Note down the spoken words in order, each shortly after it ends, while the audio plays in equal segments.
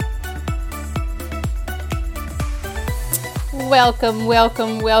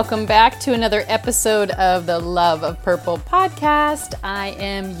Welcome back to another episode of the Love of Purple podcast. I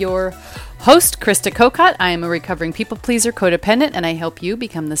am your host, Krista Kokot. I am a recovering people pleaser, codependent, and I help you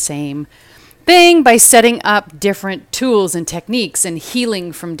become the same thing by setting up different tools and techniques and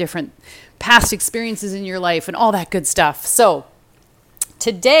healing from different past experiences in your life and all that good stuff. So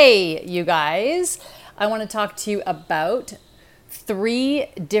today, you guys, I want to talk to you about 3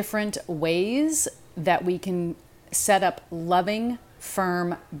 different ways that we can set up loving,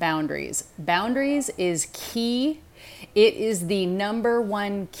 firm boundaries. Boundaries is key. It is the number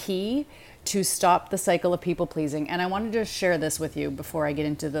one key to stop the cycle of people pleasing. And I wanted to share this with you before I get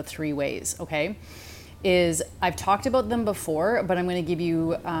into the 3 ways, okay? I've talked about them before, but I'm going to give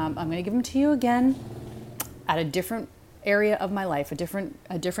them to you again at a different area of my life, a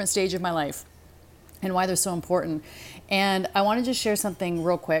different stage of my life, and why they're so important. And I want to just share something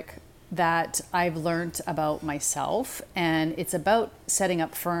real quick that I've learned about myself, and it's about setting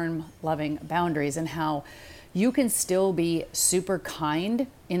up firm, loving boundaries and how you can still be super kind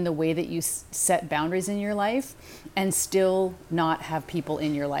in the way that you set boundaries in your life and still not have people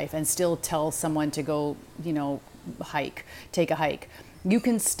in your life and still tell someone to go, take a hike. You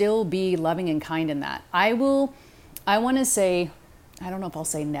can still be loving and kind in that. I want to say, I don't know if I'll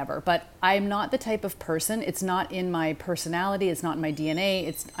say never, but I'm not the type of person. It's not in my personality. It's not in my DNA.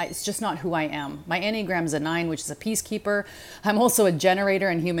 It's just not who I am. My Enneagram is a 9, which is a peacekeeper. I'm also a generator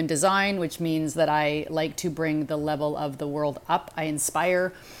in human design, which means that I like to bring the level of the world up. I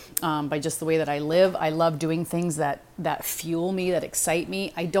inspire by just the way that I live. I love doing things that fuel me, that excite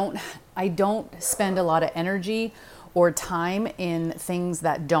me. I don't spend a lot of energy or time in things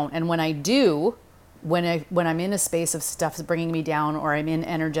that don't. And when I do, when I'm in a space of stuff bringing me down, or I'm in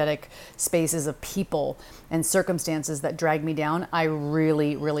energetic spaces of people and circumstances that drag me down, I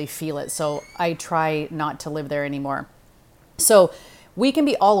really, really feel it. So I try not to live there anymore. So we can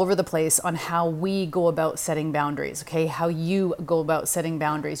be all over the place on how we go about setting boundaries, okay? How you go about setting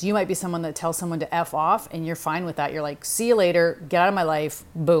boundaries. You might be someone that tells someone to F off and you're fine with that. You're like, see you later, get out of my life,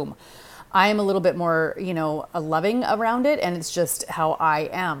 boom. I am a little bit more, loving around it, and it's just how I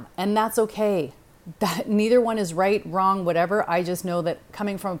am. And that's okay. That neither one is right, wrong, whatever. I just know that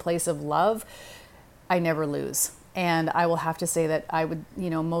coming from a place of love, I never lose. And I will have to say that I would,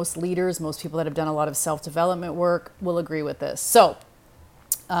 most leaders, most people that have done a lot of self-development work will agree with this. So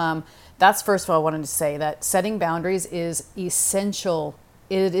that's first of all, I wanted to say that setting boundaries is essential.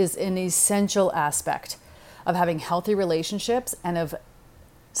 It is an essential aspect of having healthy relationships and of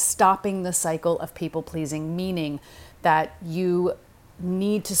stopping the cycle of people pleasing, meaning that you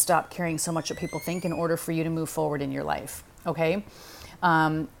need to stop caring so much what people think in order for you to move forward in your life. Okay.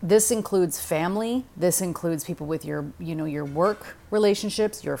 This includes family. This includes people with your work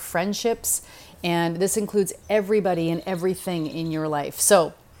relationships, your friendships, and this includes everybody and everything in your life.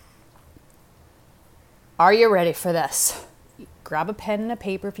 So are you ready for this? Grab a pen and a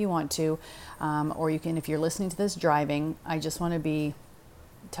paper if you want to, or you can, if you're listening to this driving. I just want to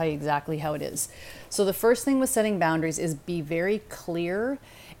tell you exactly how it is. So the first thing with setting boundaries is be very clear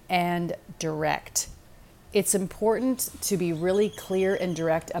and direct. It's important to be really clear and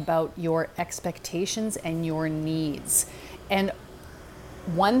direct about your expectations and your needs. And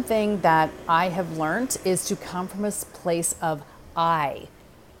one thing that I have learned is to come from a place of I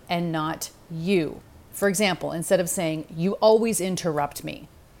and not you. For example, instead of saying, you always interrupt me,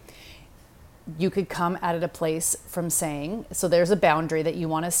 you could come at it a place from saying, so there's a boundary that you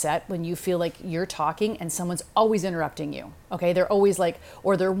want to set when you feel like you're talking and someone's always interrupting you. Okay. They're always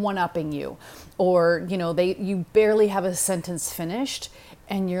or they're one-upping you, or, you barely have a sentence finished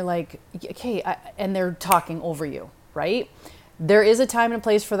and you're like, okay. And they're talking over you, right? There is a time and a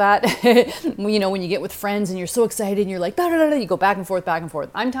place for that. When you get with friends and you're so excited and you're like, da, da, da, da, you go back and forth, back and forth.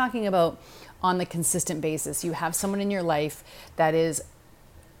 I'm talking about on the consistent basis. You have someone in your life that is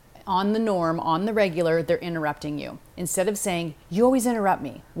on the norm, on the regular, they're interrupting you. Instead of saying, you always interrupt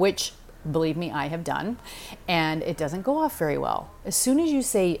me, which, believe me, I have done, and it doesn't go off very well. As soon as you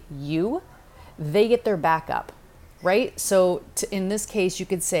say you, they get their back up, right? So in this case, you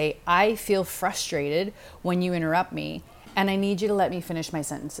could say, I feel frustrated when you interrupt me, and I need you to let me finish my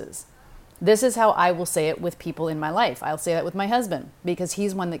sentences. This is how I will say it with people in my life. I'll say that with my husband because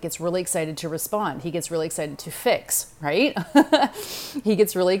he's one that gets really excited to respond. He gets really excited to fix, right? He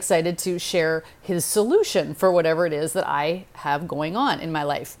gets really excited to share his solution for whatever it is that I have going on in my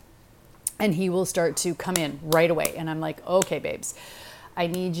life. And he will start to come in right away. And I'm like, okay, babes, I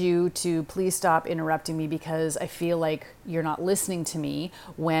need you to please stop interrupting me because I feel like you're not listening to me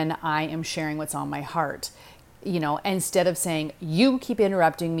when I am sharing what's on my heart. instead of saying, you keep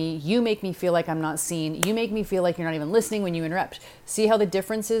interrupting me, you make me feel like I'm not seen, you make me feel like you're not even listening when you interrupt. See how the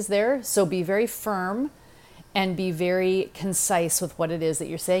difference is there? So be very firm and be very concise with what it is that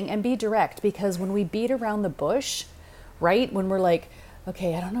you're saying, and be direct, because when we beat around the bush, right? When we're like,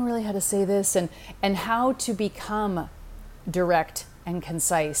 okay, I don't know really how to say this, and how to become direct and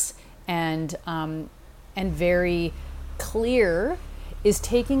concise and very clear is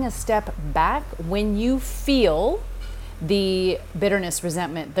taking a step back when you feel the bitterness,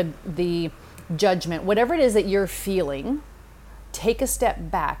 resentment, the judgment, whatever it is that you're feeling. Take a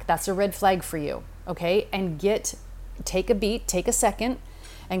step back. That's a red flag for you, okay? And take a beat, take a second,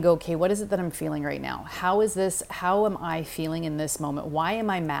 and go, okay, what is it that I'm feeling right now? How am I feeling in this moment? Why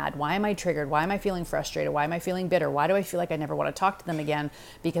am I mad? Why am I triggered? Why am I feeling frustrated? Why am I feeling bitter? Why do I feel like I never want to talk to them again?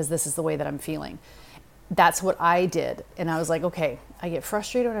 Because this is the way that I'm feeling. That's what I did. And I was like, okay, I get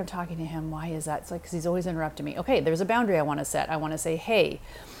frustrated when I'm talking to him. Why is that? It's like, because he's always interrupting me. Okay, there's a boundary I want to set. I want to say, hey,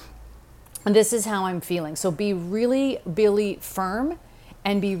 this is how I'm feeling. So be really, really firm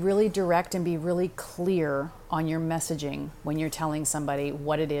and be really direct and be really clear on your messaging when you're telling somebody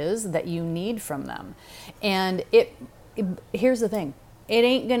what it is that you need from them. And here's the thing. It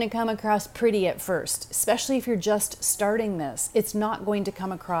ain't going to come across pretty at first, especially if you're just starting this. It's not going to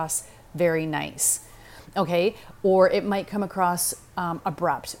come across very nice. Okay, or it might come across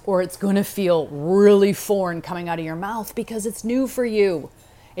abrupt, or it's going to feel really foreign coming out of your mouth because it's new for you.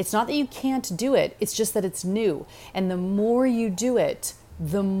 It's not that you can't do it, it's just that it's new. And the more you do it,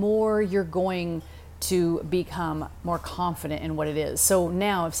 the more you're going to become more confident in what it is. So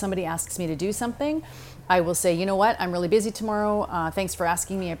now if somebody asks me to do something, I will say, you know what, I'm really busy tomorrow. Thanks for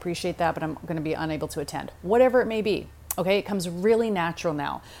asking me, I appreciate that, but I'm going to be unable to attend. Whatever it may be. Okay, it comes really natural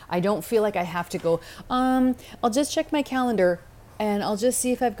now. I don't feel like I have to go, I'll just check my calendar and I'll just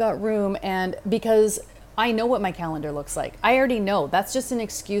see if I've got room. And because I know what my calendar looks like. I already know. That's just an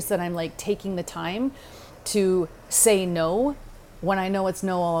excuse that I'm like taking the time to say no when I know it's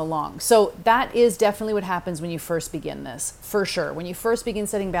no all along. So that is definitely what happens when you first begin this, for sure. When you first begin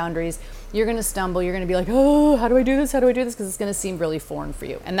setting boundaries, you're going to stumble. You're going to be like, oh, how do I do this? How do I do this? Because it's going to seem really foreign for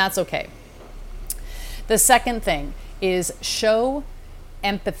you. And that's okay. The second thing is show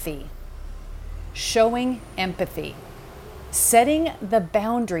empathy. Showing empathy. Setting the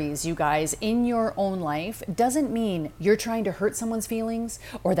boundaries, you guys, in your own life doesn't mean you're trying to hurt someone's feelings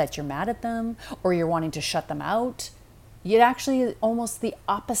or that you're mad at them or you're wanting to shut them out. It actually is almost the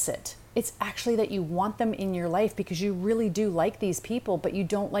opposite. It's actually that you want them in your life because you really do like these people, but you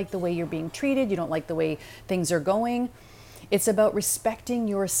don't like the way you're being treated. You don't like the way things are going. It's about respecting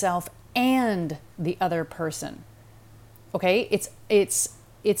yourself and the other person. Okay?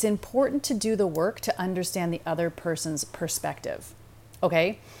 It's important to do the work to understand the other person's perspective.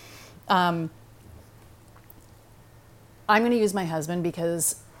 Okay? I'm going to use my husband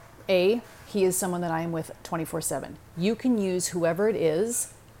because he is someone that I am with 24/7. You can use whoever it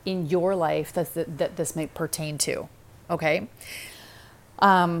is in your life that this may pertain to. Okay?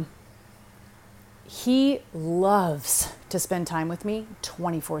 He loves to spend time with me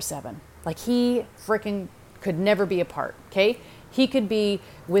 24/7. Like he freaking could never be apart. Okay? He could be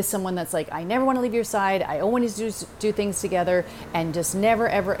with someone that's like, I never want to leave your side. I always do things together and just never,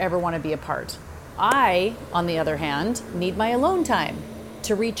 ever, ever want to be apart. I, on the other hand, need my alone time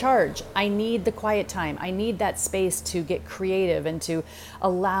to recharge. I need the quiet time. I need that space to get creative and to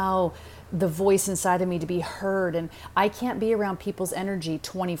allow the voice inside of me to be heard. And I can't be around people's energy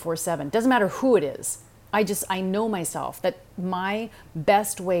 24/7. Doesn't matter who it is. I know myself that my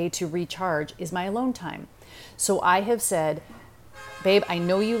best way to recharge is my alone time. So I have said, babe, I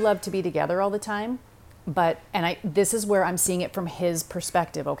know you love to be together all the time, this is where I'm seeing it from his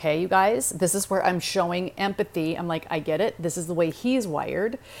perspective, okay, you guys? This is where I'm showing empathy. I'm like, I get it. This is the way he's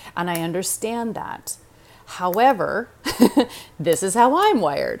wired, and I understand that. However, this is how I'm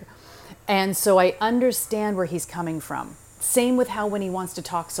wired. And so I understand where he's coming from. Same with how when he wants to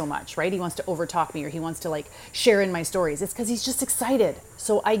talk so much, right? He wants to overtalk me or he wants to like share in my stories. It's because he's just excited.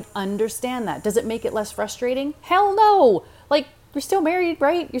 So I understand that. Does it make it less frustrating? Hell no. Like, you're still married,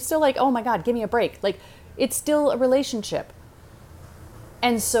 right? You're still like, oh my God, give me a break. Like, it's still a relationship.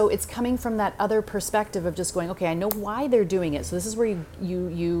 And so it's coming from that other perspective of just going, okay, I know why they're doing it. So this is where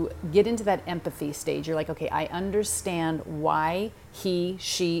you get into that empathy stage. You're like, okay, I understand why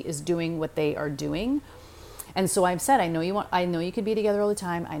she is doing what they are doing. And so I've said, I know you could be together all the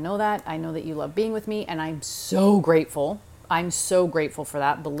time. I know that you love being with me. And I'm so grateful. I'm so grateful for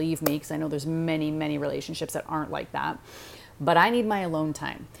that. Believe me, because I know there's many, many relationships that aren't like that. But I need my alone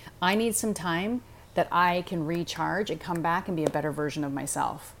time. I need some time that I can recharge and come back and be a better version of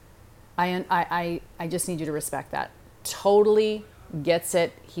myself. I just need you to respect that. Totally gets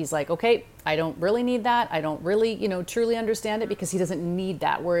it. He's like, okay, I don't really need that. I don't really, truly understand it, because he doesn't need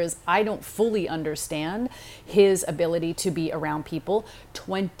that. Whereas I don't fully understand his ability to be around people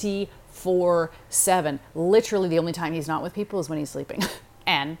 24/7. Literally the only time he's not with people is when he's sleeping.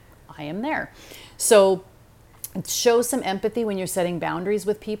 And I am there. So show some empathy when you're setting boundaries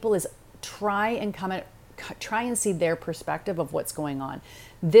with people. Is try and see their perspective of what's going on.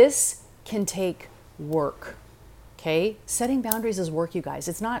 This can take work. Okay? Setting boundaries is work, you guys.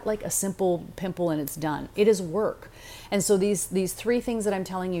 It's not like a simple pimple and it's done. It is work. And so these 3 things that I'm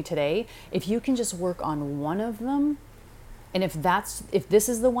telling you today, if you can just work on one of them, and if this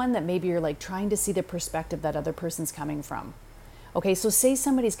is the one that maybe you're like trying to see the perspective that other person's coming from. Okay, so say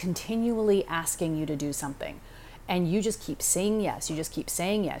somebody's continually asking you to do something and you just keep saying yes, you just keep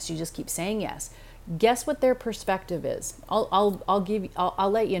saying yes, you just keep saying yes. Guess what their perspective is?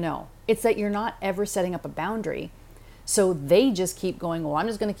 I'll let you know. It's that you're not ever setting up a boundary. So they just keep going, well, I'm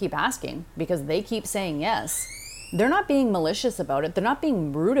just going to keep asking because they keep saying yes. They're not being malicious about it. They're not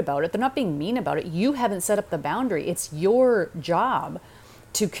being rude about it. They're not being mean about it. You haven't set up the boundary. It's your job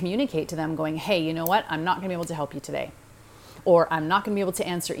to communicate to them going, hey, you know what? I'm not going to be able to help you today. Or I'm not going to be able to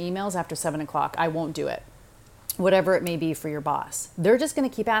answer emails after 7 o'clock. I won't do it. Whatever it may be for your boss. They're just going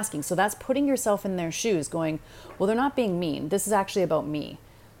to keep asking. So that's putting yourself in their shoes going, well, they're not being mean. This is actually about me.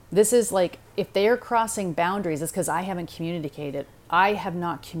 This is like, if they are crossing boundaries, it's because I haven't communicated. I have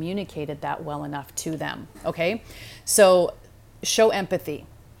not communicated that well enough to them. Okay. So show empathy.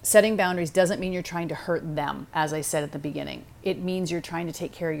 Setting boundaries doesn't mean you're trying to hurt them. As I said at the beginning, it means you're trying to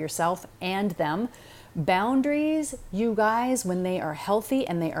take care of yourself and them. Boundaries, you guys, when they are healthy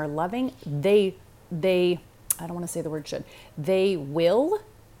and they are loving, they, I don't want to say the word should, they will,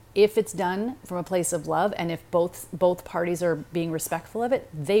 if it's done from a place of love, and if both parties are being respectful of it,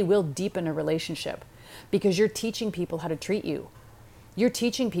 they will deepen a relationship, because you're teaching people how to treat you. You're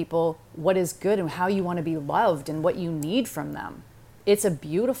teaching people what is good and how you want to be loved and what you need from them. It's a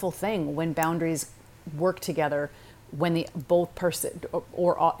beautiful thing when boundaries work together, when the both person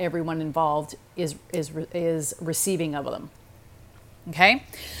or everyone involved is receiving of them. Okay?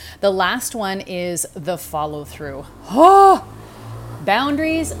 The last one is the follow through. Oh!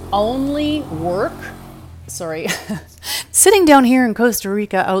 Boundaries only work. Sorry. Sitting down here in Costa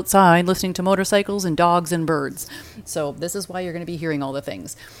Rica outside listening to motorcycles and dogs and birds. So this is why you're going to be hearing all the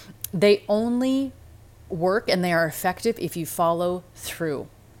things. They only work and they are effective if you follow through.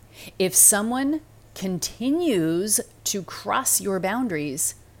 If someone continues to cross your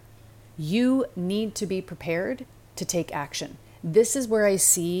boundaries, you need to be prepared to take action. This is where I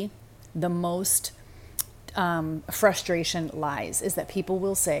see the most frustration lies, is that people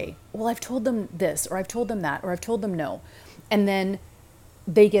will say, well, I've told them this, or I've told them that, or I've told them no. And then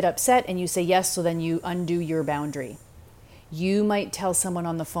they get upset and you say yes, so then you undo your boundary. You might tell someone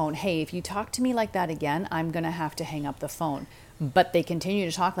on the phone, hey, if you talk to me like that again, I'm going to have to hang up the phone. But they continue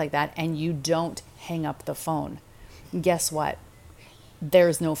to talk like that and you don't hang up the phone. Guess what?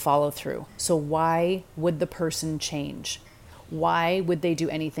 There's no follow through. So why would the person change? Why would they do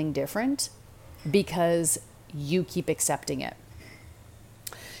anything different? Because you keep accepting it.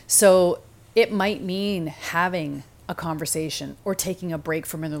 So it might mean having a conversation or taking a break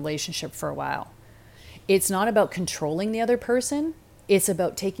from a relationship for a while. It's not about controlling the other person. It's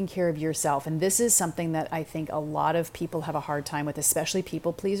about taking care of yourself. And this is something that I think a lot of people have a hard time with, especially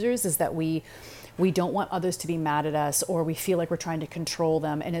people pleasers, is that we don't want others to be mad at us, or we feel like we're trying to control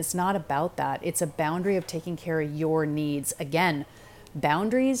them. And it's not about that. It's a boundary of taking care of your needs. Again,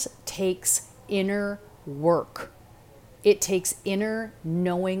 boundaries takes inner work. It takes inner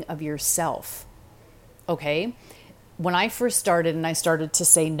knowing of yourself. Okay? When I first started and I started to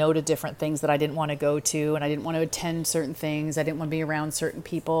say no to different things that I didn't want to go to, and I didn't want to attend certain things, I didn't want to be around certain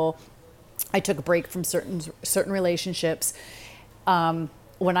people, I took a break from certain relationships.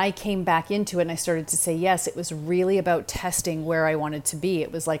 When I came back into it and I started to say yes, it was really about testing where I wanted to be.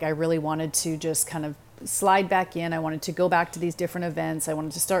 It was like I really wanted to just kind of slide back in. I wanted to go back to these different events. I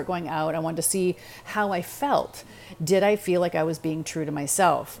wanted to start going out. I wanted to see how I felt. Did I feel like I was being true to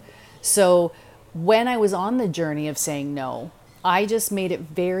myself? So when I was on the journey of saying no, I just made it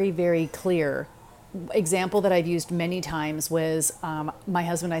very, very clear. Example that I've used many times was my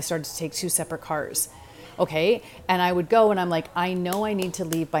husband and I started to take 2 separate cars. Okay. And I would go and I'm like, I know I need to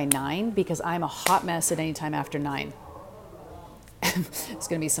leave by 9 because I'm a hot mess at any time after 9. There's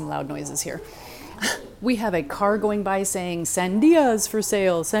going to be some loud noises here. We have a car going by saying sandias for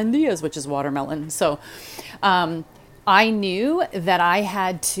sale, sandias, which is watermelon. So I knew that I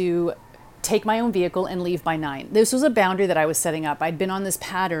had to take my own vehicle and leave by 9. This was a boundary that I was setting up. I'd been on this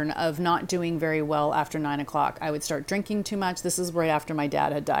pattern of not doing very well after 9 o'clock. I would start drinking too much. This is right after my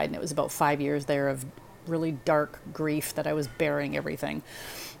dad had died, and it was about 5 years there of really dark grief that I was bearing everything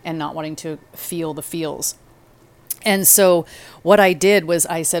and not wanting to feel the feels. And so what I did was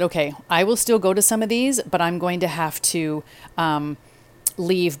I said, okay, I will still go to some of these, but I'm going to have to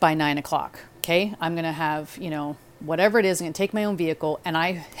leave by 9 o'clock. Okay. I'm going to have, whatever it is, I'm going to take my own vehicle. And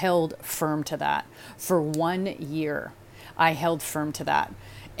I held firm to that for 1 year. I held firm to that.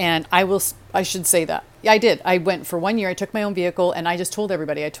 And I should say that. Yeah, I did. I went for 1 year. I took my own vehicle and I just told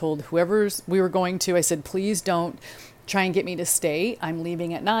everybody, I told whoever's we were going to, I said, please don't try and get me to stay. I'm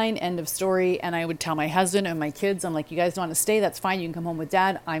leaving at 9, end of story. And I would tell my husband and my kids, I'm like, you guys don't want to stay? That's fine. You can come home with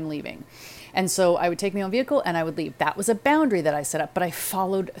dad. I'm leaving. And so I would take my own vehicle and I would leave. That was a boundary that I set up, but I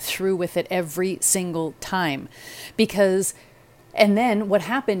followed through with it every single time and then what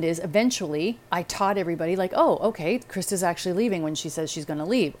happened is eventually I taught everybody like, oh, okay, Krista's actually leaving when she says she's going to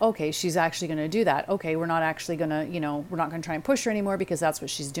leave. Okay, she's actually going to do that. Okay, we're not actually going to, we're not going to try and push her anymore because that's what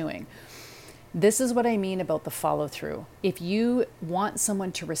she's doing. This is what I mean about the follow through. If you want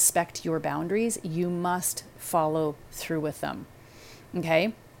someone to respect your boundaries, you must follow through with them.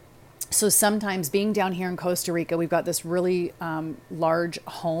 Okay? So sometimes being down here in Costa Rica, we've got this really large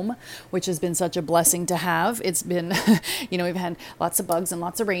home, which has been such a blessing to have. It's been, we've had lots of bugs and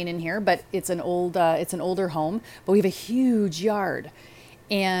lots of rain in here, but it's an older home, but we have a huge yard.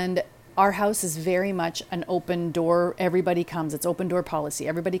 And our house is very much an open door. Everybody comes. It's open door policy.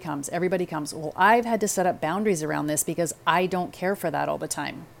 Everybody comes. Well, I've had to set up boundaries around this because I don't care for that all the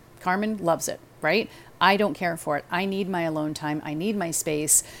time. Carmen loves it, right? I don't care for it. I need my alone time. I need my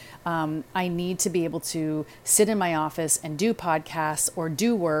space. I need to be able to sit in my office and do podcasts or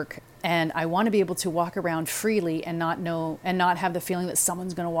do work. And I want to be able to walk around freely and not have the feeling that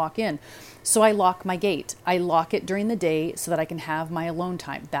someone's going to walk in. So I lock my gate. I lock it during the day so that I can have my alone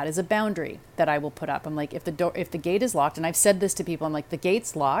time. That is a boundary that I will put up. I'm like, if the gate is locked, and I've said this to people, I'm like, the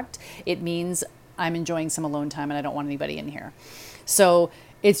gate's locked. It means I'm enjoying some alone time and I don't want anybody in here. So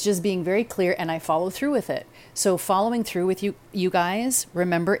it's just being very clear, and I follow through with it. So following through with you guys,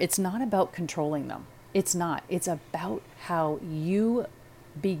 remember, it's not about controlling them. It's not. It's about how you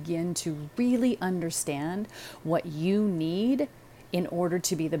begin to really understand what you need in order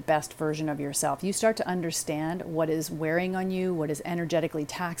to be the best version of yourself. You start to understand what is wearing on you, what is energetically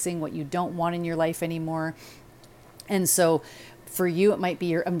taxing, what you don't want in your life anymore. And so for you, it might be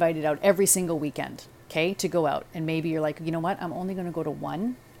you're invited out every single weekend. Okay, to go out. And maybe you're like, you know what? I'm only going to go to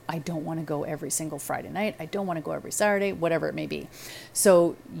one. I don't want to go every single Friday night. I don't want to go every Saturday, whatever it may be.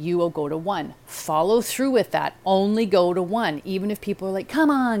 So you will go to one. Follow through with that. Only go to one. Even if people are like, come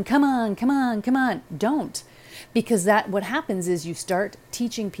on. Don't. Because what happens is you start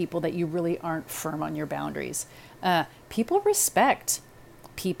teaching people that you really aren't firm on your boundaries. People respect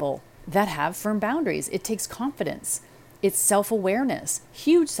people that have firm boundaries. It takes confidence. It's self-awareness,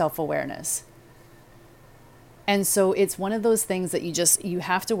 huge self-awareness. And so it's one of those things that you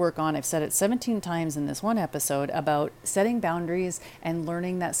have to work on. I've said it 17 times in this one episode about setting boundaries and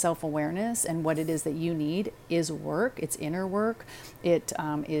learning that self-awareness and what it is that you need is work. It's inner work. It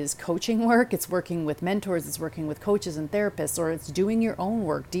is coaching work. It's working with mentors. It's working with coaches and therapists, or it's doing your own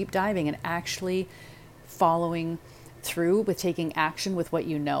work, deep diving and actually following through with taking action with what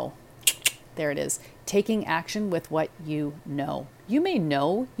you know. There it is. Taking action with what you know. You may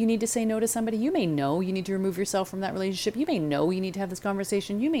know you need to say no to somebody. You may know you need to remove yourself from that relationship. You may know you need to have this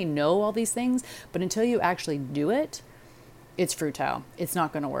conversation. You may know all these things, but until you actually do it, it's futile. It's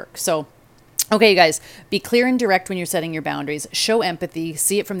not going to work. So, okay, you guys, be clear and direct when you're setting your boundaries. Show empathy,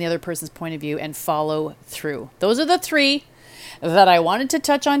 see it from the other person's point of view, and follow through. Those are the 3 that I wanted to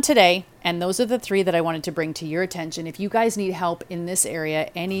touch on today. And those are the 3 that I wanted to bring to your attention. If you guys need help in this area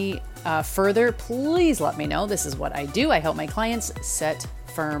any further, please let me know. This is what I do. I help my clients set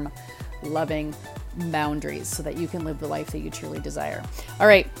firm, loving boundaries so that you can live the life that you truly desire. All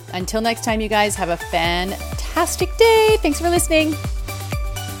right. Until next time, you guys have a fantastic day. Thanks for listening.